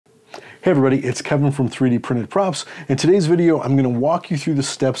Hey everybody, it's Kevin from 3D Printed Props. In today's video, I'm going to walk you through the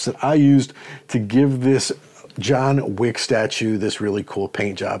steps that I used to give this John Wick statue this really cool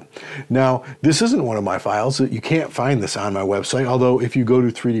paint job. Now, this isn't one of my files. You can't find this on my website, although if you go to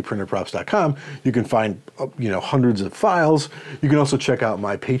 3dprinterprops.com, you can find hundreds of files. You can also check out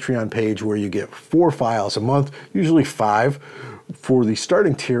my Patreon page where you get 4 files a month, usually 5, for the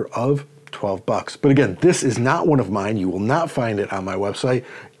starting tier of $12. But again, this is not one of mine. You will not find it on my website.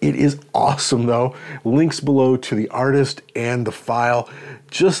 It is awesome though. Links below to the artist and the file.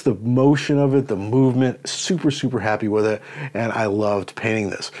 Just the motion of it, the movement, super happy with it. And I loved painting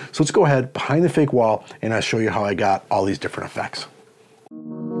this. So let's go ahead behind the fake wall and I'll show you how I got all these different effects.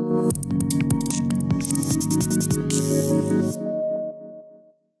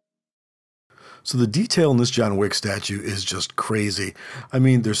 So the detail in this John Wick statue is just crazy. I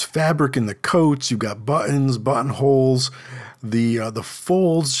mean, there's fabric in the coats, you've got buttons, buttonholes, the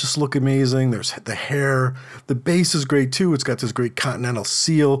folds just look amazing. There's the hair. The base is great too. It's got this great continental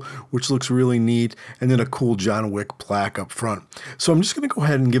seal, which looks really neat, and then a cool John Wick plaque up front. So I'm just going to go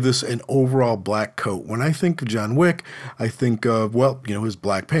ahead and give this an overall black coat. When I think of John Wick, I think of, well, his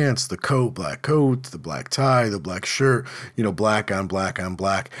black pants, the coat, black coat, the black tie, the black shirt, black on black on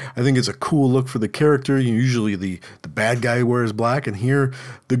black. I think it's a cool look for the character. Usually the bad guy wears black, and here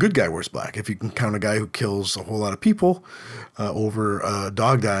the good guy wears black. If you can count a guy who kills a whole lot of people over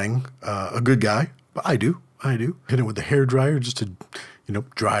dog dying, a good guy. But I do. Hit it with the hair dryer just to,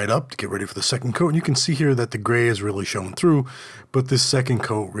 dry it up to get ready for the second coat. And you can see here that the gray is really showing through, but this second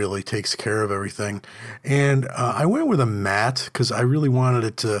coat really takes care of everything. And I went with a matte because I really wanted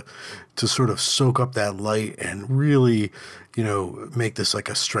it to sort of soak up that light and really, make this like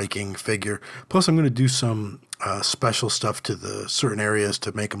a striking figure. Plus I'm going to do some special stuff to the certain areas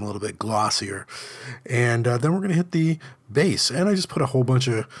to make them a little bit glossier. And then we're going to hit the base. And I just put a whole bunch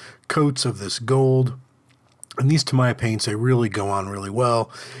of coats of this gold. And these Tamiya paints, they really go on really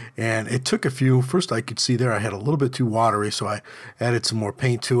well. And it took a few. First, I could see there I had a little bit too watery, so I added some more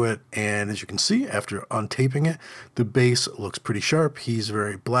paint to it. And as you can see, after untaping it, the base looks pretty sharp. He's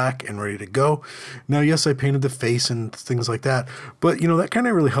very black and ready to go. Now, yes, I painted the face and things like that. But, that kind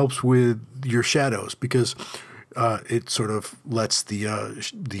of really helps with your shadows because it sort of lets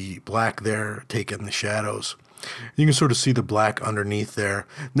the black there take in the shadows. You can sort of see the black underneath there.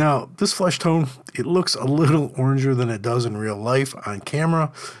 Now, this flesh tone, it looks a little oranger than it does in real life on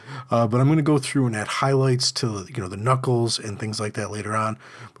camera, but I'm going to go through and add highlights to the knuckles and things like that later on.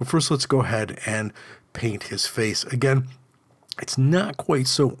 But first, let's go ahead and paint his face. Again, it's not quite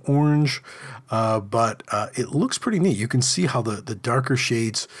so orange, but it looks pretty neat. You can see how the darker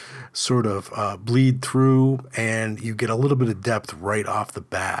shades sort of bleed through, and you get a little bit of depth right off the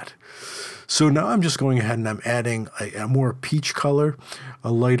bat. So now I'm just going ahead and I'm adding a more peach color,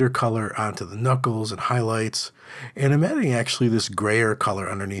 a lighter color onto the knuckles and highlights. And I'm adding actually this grayer color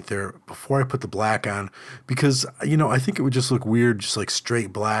underneath there before I put the black on because, I think it would just look weird, just like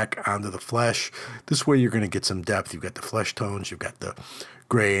straight black onto the flesh. This way you're going to get some depth. You've got the flesh tones, you've got the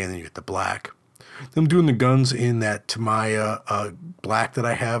gray, and then you get the black. Then I'm doing the guns in that Tamiya black that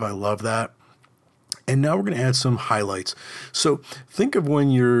I have. I love that. And now we're going to add some highlights. So think of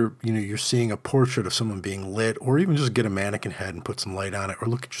when you're seeing a portrait of someone being lit, or even just get a mannequin head and put some light on it, or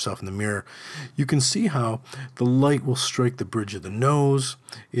look at yourself in the mirror. You can see how the light will strike the bridge of the nose.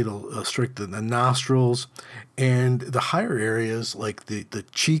 It'll strike the nostrils, and the higher areas like the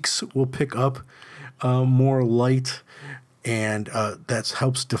cheeks will pick up more light, and that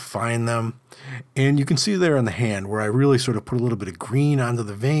helps define them. And you can see there on the hand where I really sort of put a little bit of green onto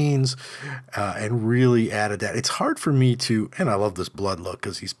the veins and really added that. It's hard for me to, and I love this blood look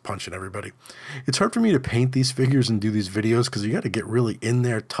because he's punching everybody. It's hard for me to paint these figures and do these videos because you got to get really in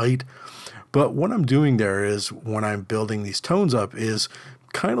there tight. But what I'm doing there is when I'm building these tones up is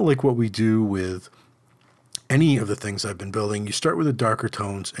kind of like what we do with any of the things I've been building. You start with the darker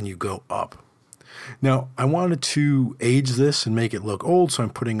tones and you go up. Now, I wanted to age this and make it look old, so I'm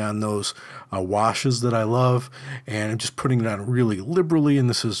putting on those washes that I love, and I'm just putting it on really liberally, and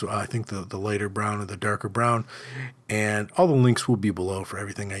this is, I think, the lighter brown or the darker brown, and all the links will be below for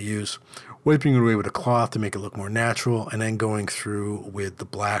everything I use. Wiping it away with a cloth to make it look more natural, and then going through with the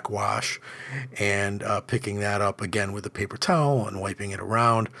black wash and picking that up again with a paper towel and wiping it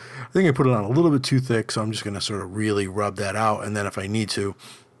around. I think I put it on a little bit too thick, so I'm just going to sort of really rub that out, and then if I need to,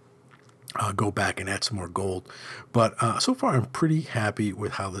 go back and add some more gold. But so far I'm pretty happy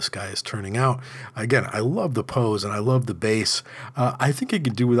with how this guy is turning out. Again, I love the pose and I love the base. I think I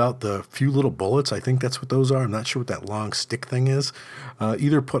could do without the few little bullets. I think that's what those are. I'm not sure what that long stick thing is.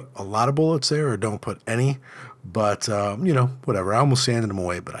 Either put a lot of bullets there or don't put any. But, whatever. I almost sanded them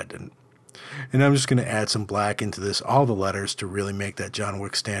away, but I didn't. And I'm just going to add some black into this, all the letters, to really make that John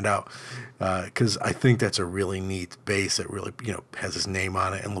Wick stand out, because I think that's a really neat base that really, you know, has his name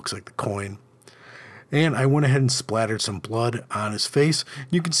on it and looks like the coin. And I went ahead and splattered some blood on his face.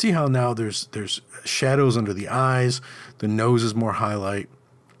 You can see how now there's shadows under the eyes. The nose is more highlight.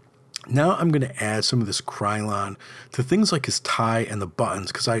 Now I'm going to add some of this Krylon to things like his tie and the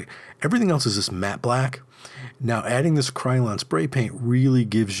buttons, because everything else is this matte black. Now adding this Krylon spray paint really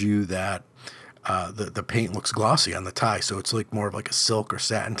gives you that the paint looks glossy on the tie, so it's like more of like a silk or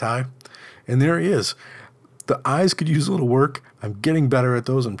satin tie. And there he is. The eyes could use a little work. I'm getting better at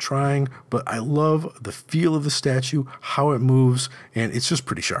those. I'm trying, but I love the feel of the statue, how it moves, and it's just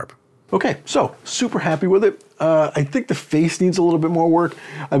pretty sharp. Okay, so super happy with it. I think the face needs a little bit more work.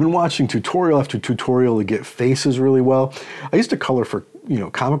 I've been watching tutorial after tutorial to get faces really well. I used to color for, you know,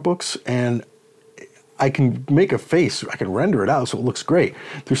 comic books, and I can make a face, I can render it out so it looks great.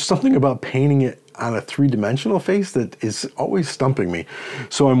 There's something about painting it on a three-dimensional face that is always stumping me.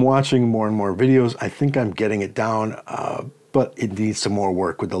 So I'm watching more and more videos. I think I'm getting it down, but it needs some more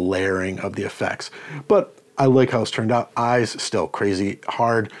work with the layering of the effects. But I like how it's turned out. Eyes still crazy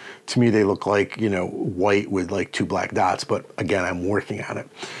hard. To me, they look like, you know, white with like 2 black dots, but again, I'm working on it.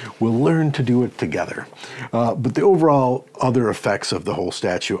 We'll learn to do it together. But the overall other effects of the whole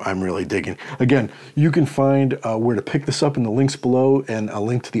statue, I'm really digging. Again, you can find where to pick this up in the links below and a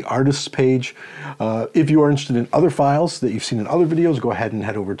link to the artist's page. If you are interested in other files that you've seen in other videos, go ahead and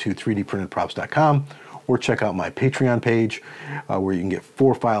head over to 3dprintedprops.com. or check out my Patreon page where you can get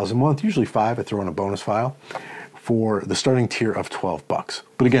 4 files a month, usually 5. I throw in a bonus file for the starting tier of $12.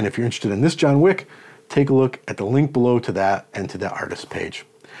 But again, if you're interested in this John Wick, take a look at the link below to that and to that artist page.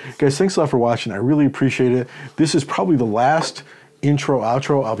 Guys, thanks a lot for watching. I really appreciate it. This is probably the last intro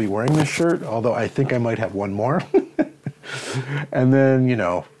outro I'll be wearing this shirt, although I think I might have one more. And then, you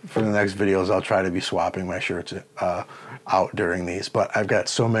know, for the next videos, I'll try to be swapping my shirts out during these. But I've got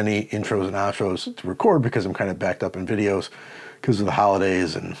so many intros and outros to record because I'm kind of backed up in videos because of the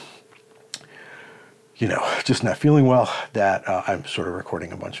holidays and, you know, just not feeling well, that I'm sort of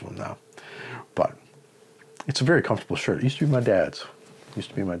recording a bunch of them now. But it's a very comfortable shirt. It used to be my dad's.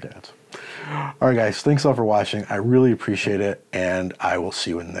 All right, guys, thanks a lot for watching. I really appreciate it, and I will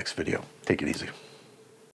see you in the next video. Take it easy.